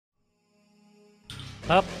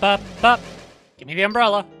Up, up, up. Give me the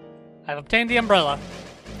umbrella. I've obtained the umbrella.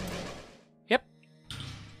 Yep.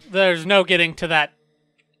 There's no getting to that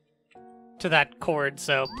cord,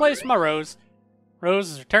 so place my Rose.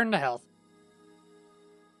 Rose is returned to health.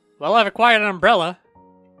 Well, I've acquired an umbrella.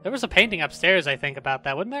 There was a painting upstairs, I think, about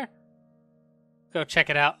that, wasn't there? Go check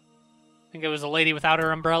it out. I think it was a lady without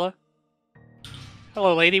her umbrella.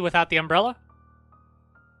 Hello, lady without the umbrella.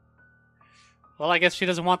 Well, I guess she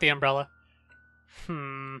doesn't want the umbrella.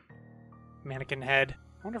 Mannequin head.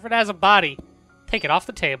 I wonder if it has a body. Take it off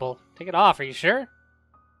the table. Take it off, are you sure?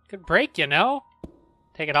 Could break, you know?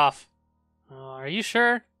 Take it off. Are you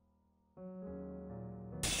sure?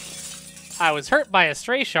 I was hurt by a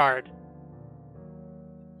stray shard.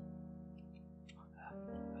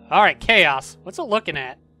 Alright, chaos. What's it looking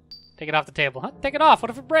at? Take it off the table. Huh? Take it off.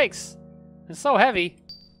 What if it breaks? It's so heavy.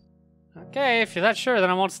 Okay, if you're that sure, then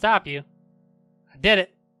I won't stop you. I did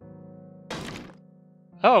it.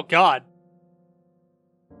 Oh, God.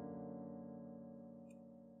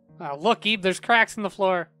 Oh, look, Eve, there's cracks in the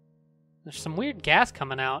floor. There's some weird gas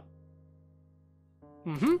coming out.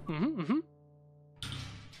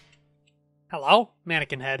 Hello,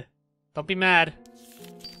 mannequin head. Don't be mad.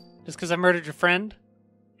 Just because I murdered your friend?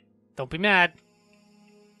 Don't be mad.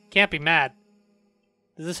 Can't be mad.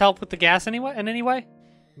 Does this help with the gas in any way?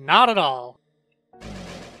 Not at all.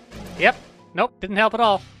 Yep. Nope, didn't help at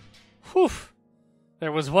all. Whew.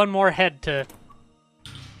 There was one more head to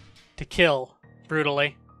kill,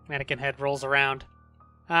 brutally. Mannequin head rolls around.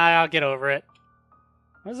 I'll get over it.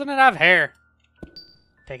 Doesn't it have hair?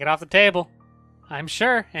 Take it off the table. I'm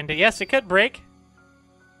sure, and yes, it could break.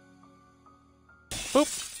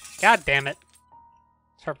 Boop. God damn it.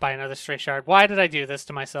 Start by another stray shard. Why did I do this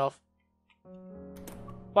to myself?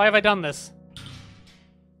 Why have I done this?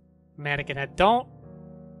 Mannequin head, don't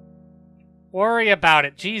worry about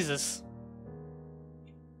it. Jesus.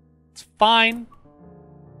 It's fine.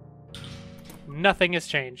 Nothing has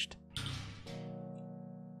changed.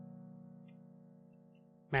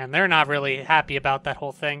 Man, they're not really happy about that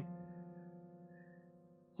whole thing.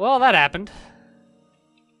 Well, that happened.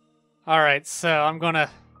 Alright, so I'm gonna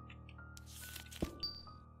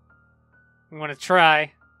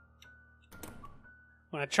try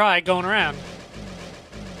going around.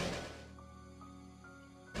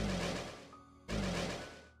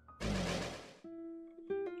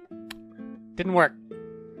 Didn't work.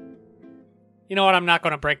 You know what? I'm not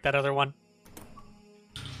going to break that other one.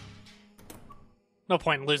 No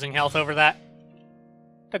point in losing health over that.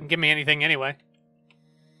 Doesn't give me anything anyway.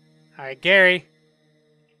 Alright, Gary.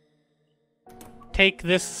 Take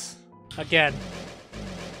this again.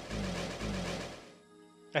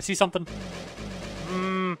 I see something.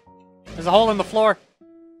 There's a hole in the floor.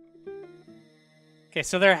 Okay,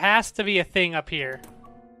 so there has to be a thing up here.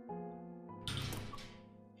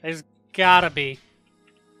 There's gotta be.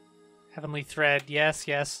 Heavenly thread. Yes,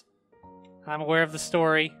 yes. I'm aware of the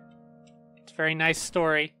story. It's a very nice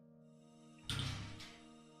story.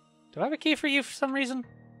 Do I have a key for you for some reason?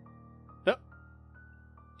 Oh.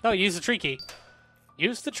 Oh, use the tree key.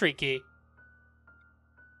 Use the tree key.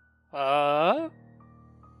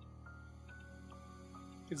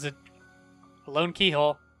 Is it a lone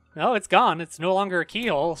keyhole? No, it's gone. It's no longer a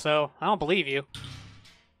keyhole, so I don't believe you.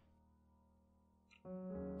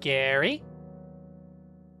 Gary?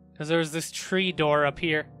 Because there was this tree door up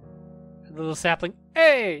here. A little sapling.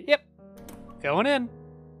 Hey! Yep! Going in.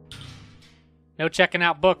 No checking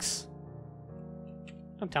out books.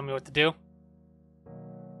 Don't tell me what to do.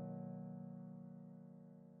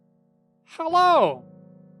 Hello!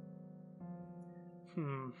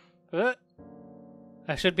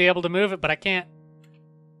 I should be able to move it, but I can't.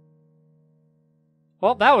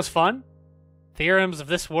 Well, that was fun. Theorems of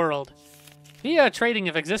this world. Via trading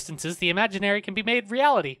of existences, the imaginary can be made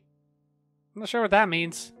reality. I'm not sure what that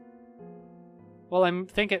means. Well, I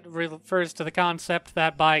think it refers to the concept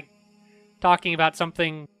that talking about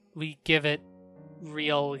something, we give it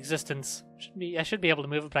real existence. I should be able to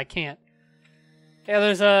move it, but I can't. Yeah,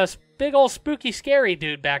 there's a big old spooky scary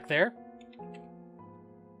dude back there.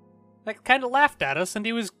 That kind of laughed at us, and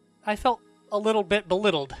I felt a little bit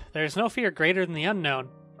belittled. There's no fear greater than the unknown.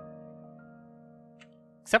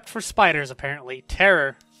 Except for spiders, apparently.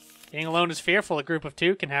 Terror. Being alone is fearful. A group of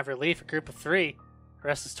 2 can have relief. A group of 3. The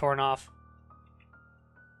rest is torn off.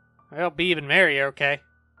 Well, Beeb and Mary are okay.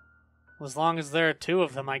 Well, as long as there are 2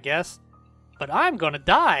 of them, I guess. But I'm gonna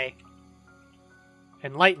die!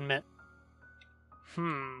 Enlightenment.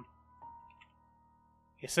 The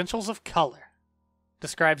essentials of color.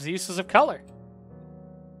 Describes the uses of color.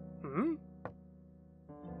 Oh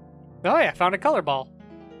yeah, found a color ball.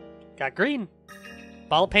 Got green.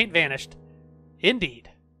 Ball of paint vanished. Indeed.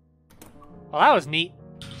 Well, that was neat.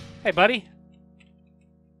 Hey, buddy.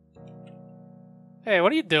 Hey,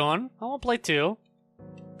 what are you doing? I want to play too.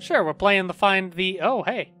 Sure, we're playing the find the... Oh,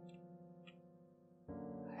 hey.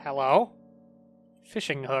 Hello?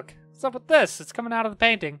 Fishing hook. What's up with this? It's coming out of the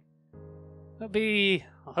painting. It'll be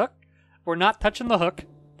a hook. We're not touching the hook,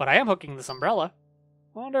 but I am hooking this umbrella.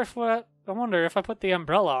 I wonder if I put the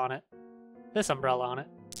umbrella on it. This umbrella on it.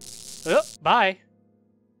 Oh, bye.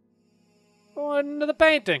 Going into the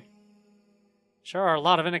painting. Sure are a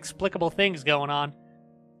lot of inexplicable things going on.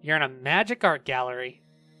 You're in a magic art gallery.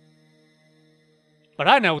 But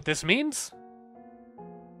I know what this means.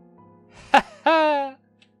 Ha ha!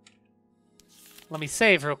 Let me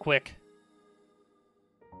save real quick.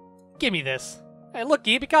 Give me this. Hey, look,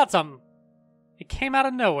 Gabe, you got something. It came out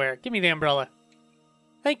of nowhere. Give me the umbrella.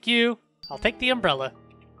 Thank you. I'll take the umbrella.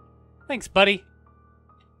 Thanks, buddy.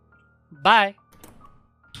 Bye.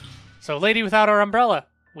 So, lady without our umbrella.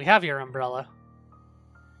 We have your umbrella.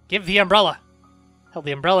 Give the umbrella. Held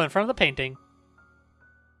the umbrella in front of the painting.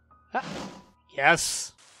 Ah,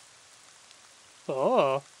 yes.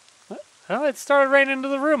 Oh. Oh, it started raining into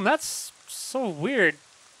the room. That's so weird.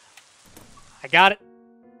 I got it.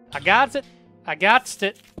 I got it. I got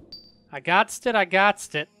it. I got it. I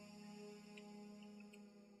got it.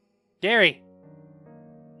 Gary.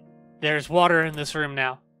 There's water in this room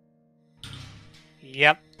now.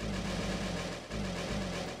 Yep.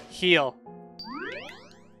 Heal.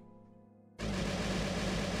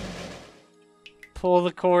 Pull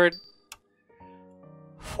the cord.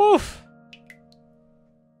 Whew.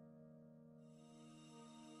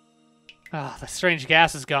 Ah, the strange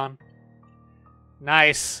gas is gone.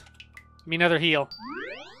 Nice. Give me another heal.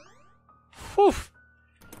 Whew.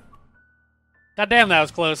 God damn, that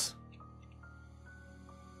was close.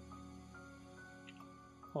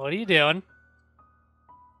 What are you doing?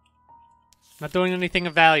 Not doing anything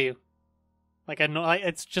of value. Like I know,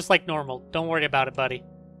 it's just like normal. Don't worry about it, buddy.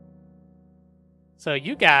 So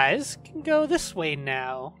you guys can go this way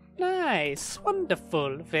now. Nice,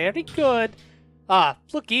 wonderful, very good. Ah,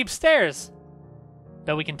 look, Eve's stairs.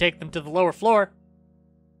 Though we can take them to the lower floor.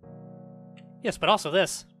 Yes, but also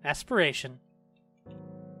this. Aspiration.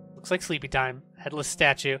 Looks like sleepy time. Headless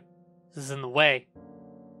statue. This is in the way.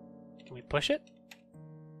 Can we push it?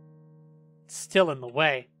 It's still in the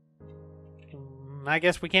way. I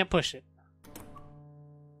guess we can't push it.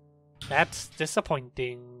 That's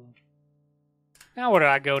disappointing. Now where do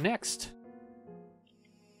I go next?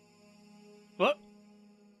 What?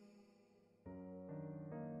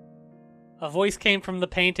 A voice came from the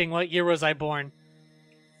painting. What year was I born?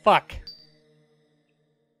 Fuck.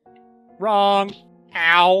 Wrong.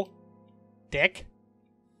 Ow. Dick.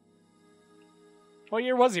 What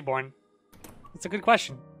year was he born? That's a good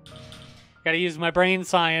question. Gotta use my brain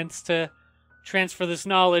science to transfer this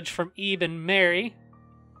knowledge from Ebe and Mary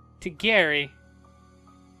to Gary.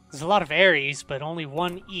 There's a lot of Aries, but only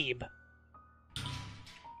one Ebe.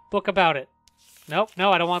 Book about it. Nope,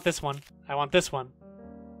 no, I don't want this one. I want this one.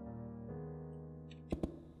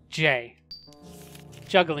 J.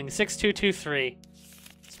 Juggling 6223.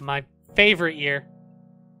 It's my favorite year.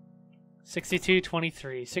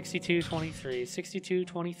 6223, 6223,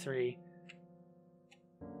 6223.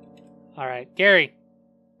 Alright, Gary.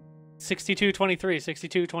 6223,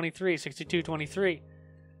 6223, 6223.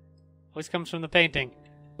 Always comes from the painting.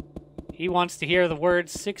 He wants to hear the word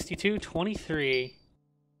 6223.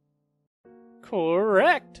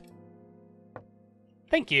 Correct.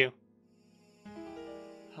 Thank you.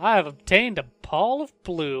 I have obtained a ball of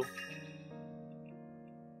blue.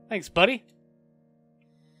 Thanks, buddy.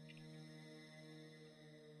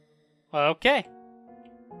 Okay.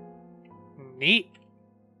 Neat.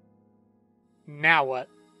 Now what?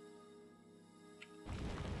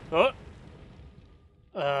 Oh.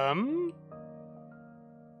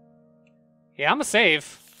 Yeah, I'm a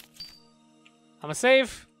save. I'm a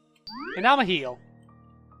save. And I'm a heal.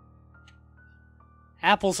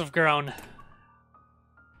 Apples have grown.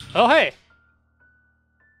 Oh, hey.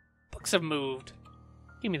 Books have moved.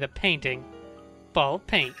 Give me the painting. Ball of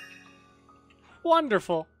paint.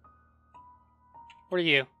 Wonderful. What are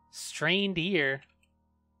you? Strained ear.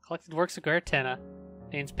 Collected works of Gartena.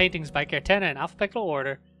 Names paintings by Gartena in alphabetical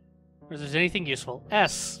order. Or if there's anything useful.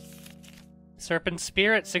 S. Serpent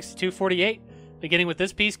Spirit, 6248. Beginning with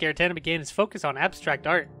this piece, Gartena began his focus on abstract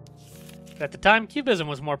art. But at the time, Cubism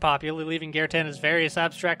was more popular, leaving Gartena's various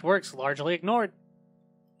abstract works largely ignored.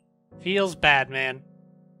 Feels bad, man.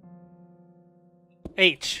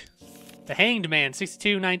 H. The Hanged Man,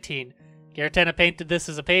 6219. Gartena painted this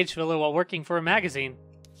as a page filler while working for a magazine.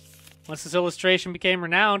 Once this illustration became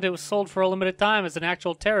renowned, it was sold for a limited time as an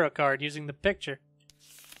actual tarot card using the picture.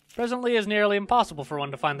 Presently, it is nearly impossible for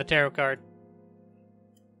one to find the tarot card.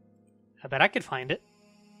 I bet I could find it.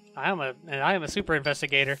 I am a super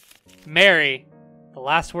investigator. Mary, the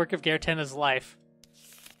last work of Gertena's life.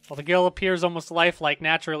 While the girl appears almost lifelike,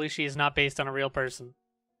 naturally she is not based on a real person.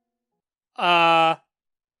 Uh-huh.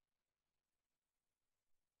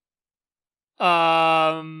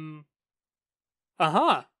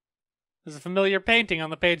 There's a familiar painting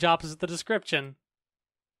on the page opposite the description.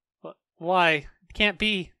 Why? It can't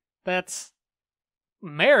be. That's...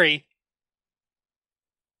 Mary?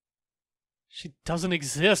 She doesn't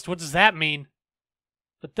exist. What does that mean?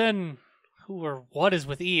 But then, who or what is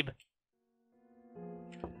with Ebe?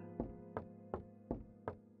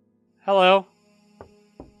 Hello.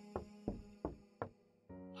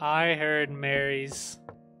 I heard Mary's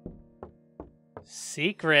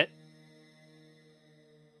secret.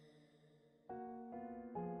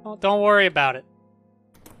 Oh, don't worry about it.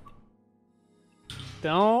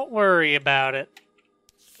 Don't worry about it.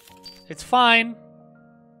 It's fine.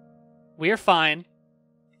 We're fine.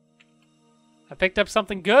 I picked up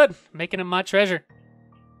something good, making it my treasure.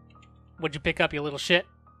 What'd you pick up, you little shit?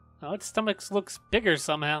 Oh, its stomach looks bigger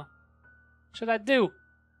somehow. What should I do?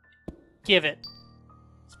 Give it.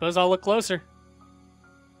 Suppose I'll look closer.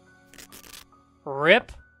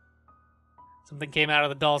 Rip. Something came out of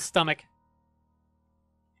the doll's stomach.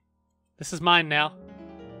 This is mine now.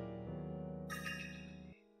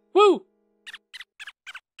 Woo!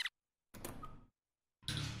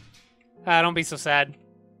 Ah, don't be so sad.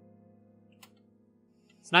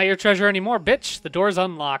 It's not your treasure anymore, bitch. The door's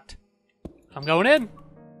unlocked. I'm going in.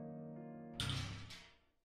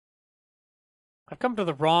 I've come to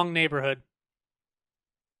the wrong neighborhood.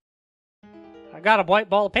 I got a white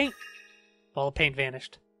ball of paint. Ball of paint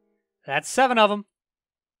vanished. That's 7 of them.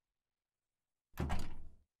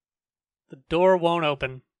 The door won't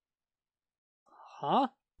open. Huh?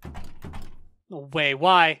 No way,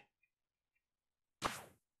 why?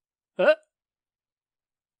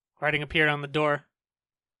 Writing appeared on the door.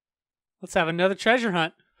 Let's have another treasure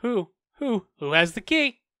hunt. Who has the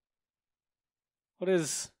key? What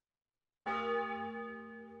is...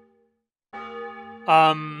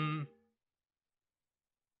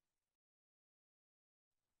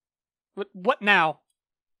 What now?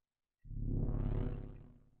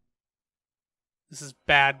 This is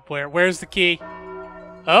bad. Where's the key?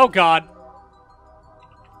 Oh god.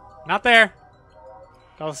 Not there.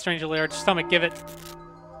 Got a strangely large stomach, give it.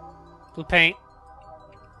 Blue paint.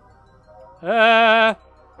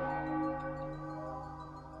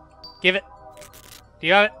 Give it. Do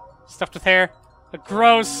you have it? Stuffed with hair.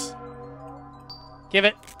 Gross. Give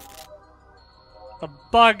it. The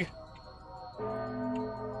bug.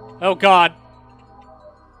 Oh god.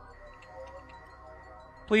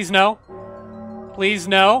 Please no. Please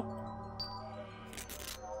no.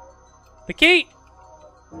 The key.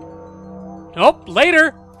 Nope,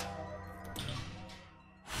 later.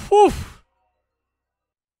 Whew.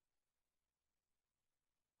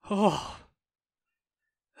 Oh.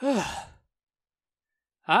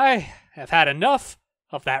 I have had enough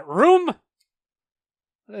of that room.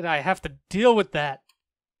 Why did I have to deal with that?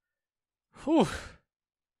 Whew.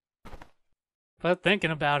 But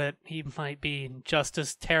thinking about it, he might be in just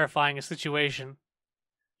as terrifying a situation.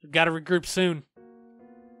 We've got to regroup soon.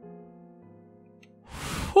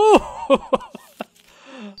 Whew.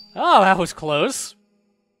 Oh, that was close.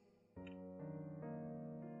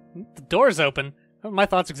 The door's open. Oh, my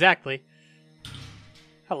thoughts exactly.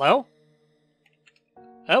 Hello?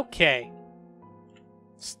 Okay.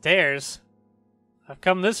 Stairs. I've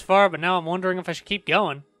come this far, but now I'm wondering if I should keep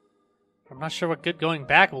going. I'm not sure what good going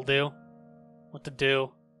back will do. What to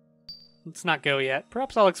do. Let's not go yet.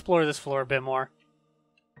 Perhaps I'll explore this floor a bit more.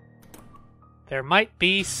 There might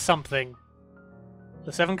be something.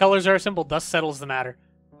 The 7 colors are a symbol, thus settles the matter.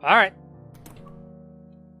 Alright.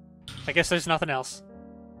 I guess there's nothing else.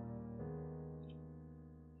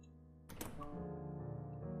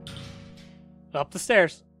 Up the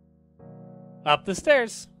stairs. Up the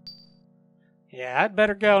stairs. Yeah, I'd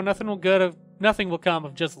better go. Nothing will come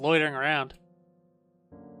of just loitering around.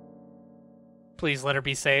 Please let her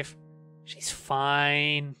be safe. She's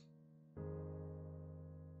fine.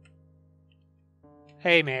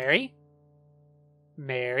 Hey, Mary.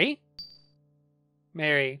 Mary?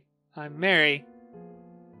 Mary. I'm Mary.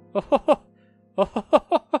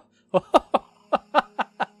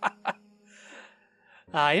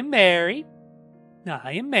 I am Mary.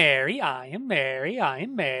 I am Mary. I am Mary. I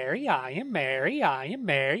am Mary. I am Mary. I am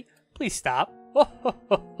Mary. Please stop.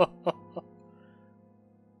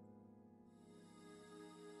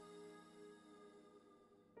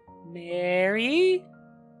 Mary?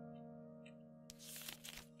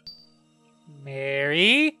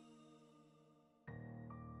 Mary?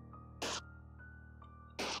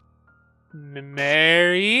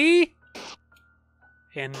 Mary?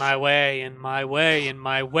 In my way, in my way, in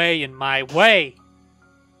my way, in my way.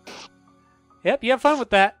 Yep, you have fun with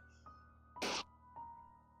that.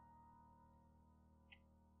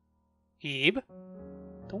 Ebe?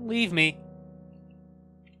 Don't leave me.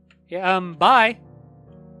 Yeah, bye.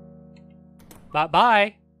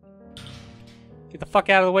 Bye. Get the fuck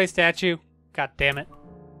out of the way, statue. God damn it.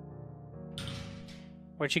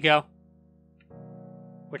 Where'd you go?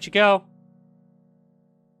 Where'd you go?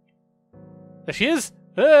 There she is!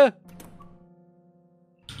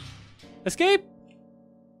 Escape!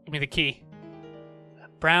 Give me the key. A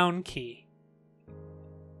brown key.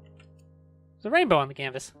 There's a rainbow on the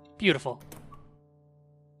canvas. Beautiful.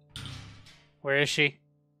 Where is she?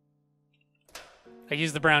 I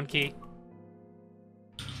used the brown key.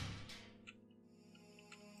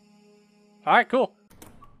 Alright, cool.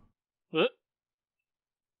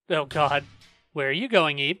 Oh god. Where are you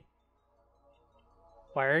going, Ebe?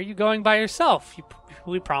 Why are you going by yourself?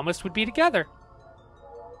 We promised we'd be together.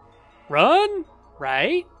 Run?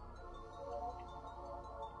 Right?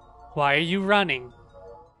 Why are you running?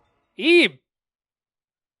 Ebe!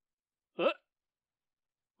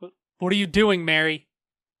 What are you doing, Mary?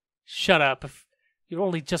 Shut up. If you've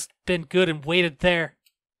only just been good and waited there.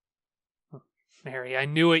 Mary, I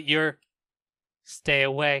knew it. You're... Stay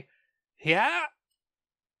away. Yeah?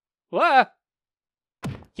 What?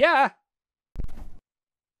 Yeah?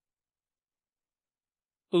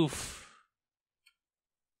 Oof.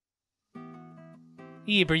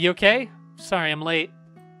 Ebe, are you okay? Sorry, I'm late.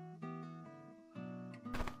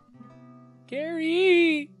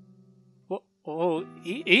 Gary! Oh,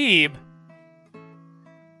 Ebe!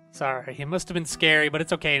 Sorry, it must have been scary, but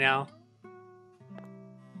it's okay now.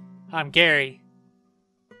 I'm Gary.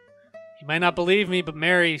 You might not believe me, but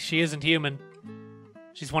Mary, she isn't human.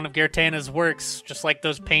 She's one of Gertana's works, just like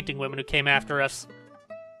those painting women who came after us.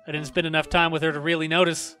 I didn't spend enough time with her to really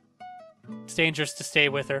notice. It's dangerous to stay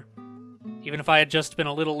with her, even if I had just been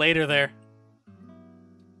a little later there.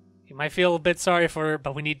 You might feel a bit sorry for her,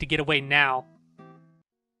 but we need to get away now.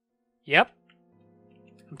 Yep.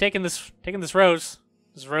 I'm taking this rose.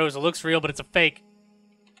 This rose, it looks real, but it's a fake.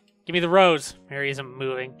 Give me the rose. Mary isn't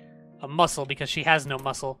moving. A muscle because she has no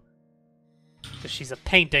muscle. Because she's a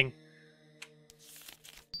painting.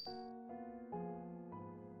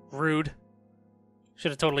 Rude.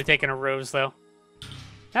 Should have totally taken a rose, though.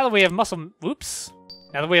 Now that we have muscle... Whoops.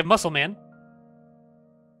 Now that we have Muscle Man.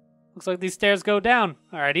 Looks like these stairs go down.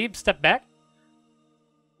 Alright, Ebe, step back.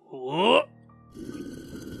 Whoa.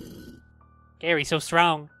 Gary, so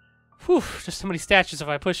strong. Whew, just how many statues have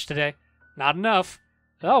I pushed today? Not enough.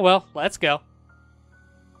 Oh well, let's go.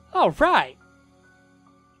 Alright.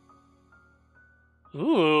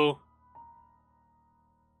 Ooh.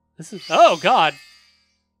 This is... Oh, God.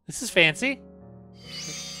 This is fancy.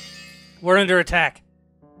 We're under attack.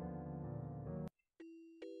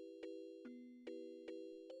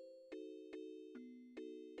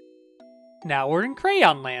 Now we're in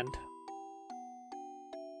Crayon Land.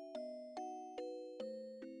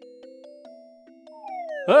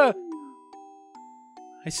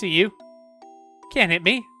 I see you. Can't hit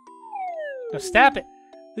me. No, stop it.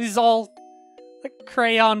 These are all like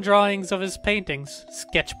crayon drawings of his paintings.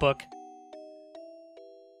 Sketchbook.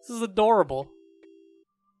 This is adorable.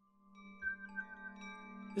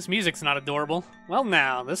 This music's not adorable. Well,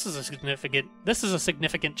 now this is a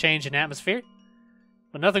significant change in atmosphere,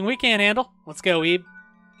 but nothing we can't handle. Let's go, Ebe.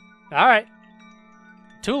 All right.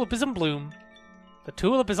 The tulip is in bloom. The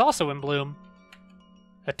tulip is also in bloom.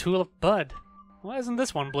 A tulip bud. Why isn't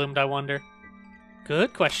this one bloomed, I wonder?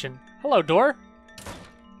 Good question. Hello, door.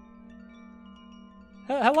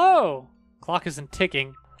 Hello. Clock isn't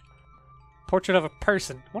ticking. Portrait of a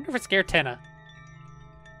person. Wonder if it's Gertana.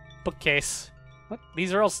 Bookcase. What?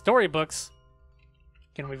 These are all storybooks.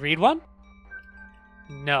 Can we read one?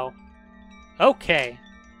 No. Okay.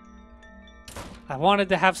 I wanted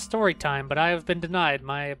to have story time, but I have been denied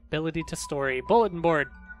my ability to story. Bulletin board.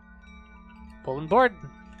 Bulletin board?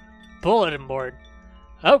 Bulletin board.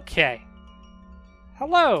 Okay.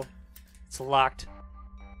 Hello. It's locked.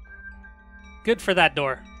 Good for that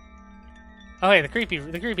door. Oh, hey, the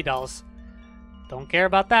creepy dolls. Don't care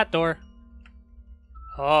about that door.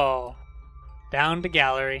 Oh. Down to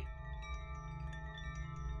gallery.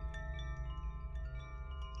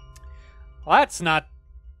 Well, that's not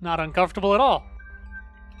uncomfortable at all.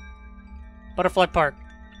 Butterfly Park.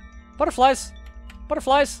 Butterflies.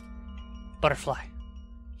 Butterflies. Butterfly.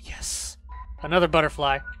 Yes. Another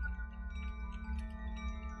butterfly.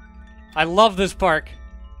 I love this park.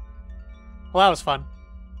 Well, that was fun.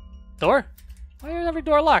 Door? Why is every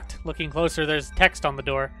door locked? Looking closer, there's text on the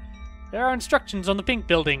door. There are instructions on the pink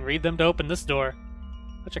building. Read them to open this door.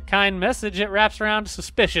 Such a kind message, it wraps around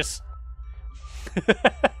suspicious.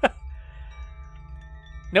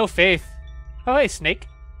 No faith. Oh, hey, snake.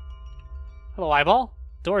 Hello, eyeball.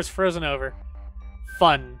 Door's frozen over.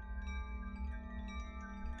 Fun.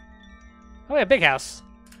 Oh, yeah, big house.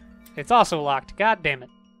 It's also locked. God damn it.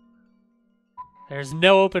 There's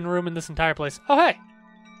no open room in this entire place. Oh, hey.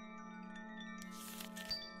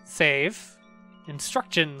 Save.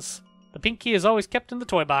 Instructions. The pink key is always kept in the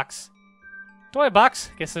toy box. Toy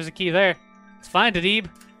box? Guess there's a key there. Let's find it, Ebe.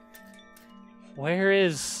 Where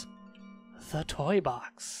is the toy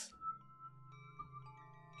box?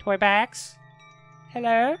 Toy box?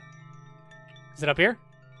 Hello? Is it up here?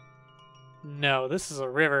 No, this is a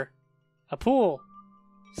river. A pool.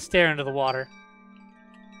 Stare into the water.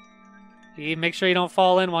 Ebe, make sure you don't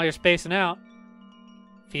fall in while you're spacing out.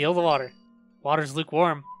 Feel the water. Water's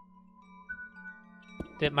lukewarm.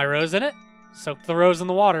 Dip my rose in it. Soak the rose in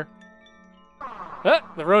the water.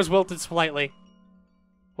 The rose wilted slightly.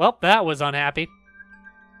 Well, that was unhappy.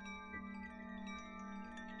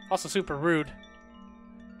 Also super rude.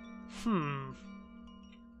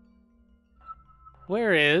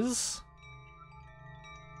 Where is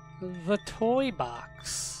the toy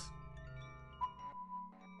box?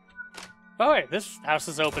 Oh wait, this house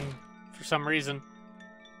is open for some reason.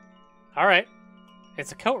 Alright.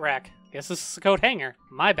 It's a coat rack. Guess this is a coat hanger.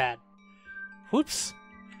 My bad. Whoops.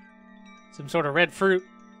 Some sort of red fruit.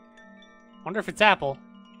 Wonder if it's apple.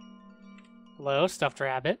 Hello, stuffed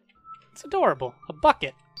rabbit. It's adorable. A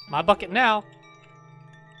bucket. My bucket now.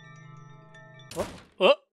 Oh,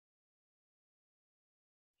 oh.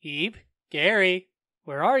 Ebe, Gary,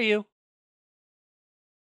 where are you?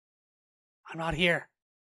 I'm not here.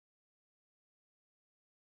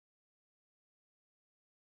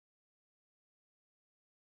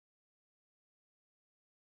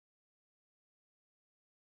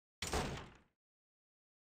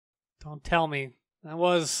 Don't tell me.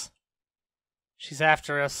 She's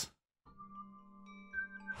after us.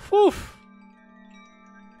 Whew.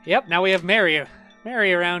 Yep, now we have Mary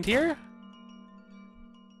around here.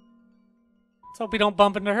 Let's hope we don't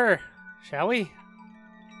bump into her, shall we?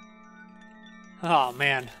 Oh,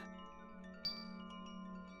 man.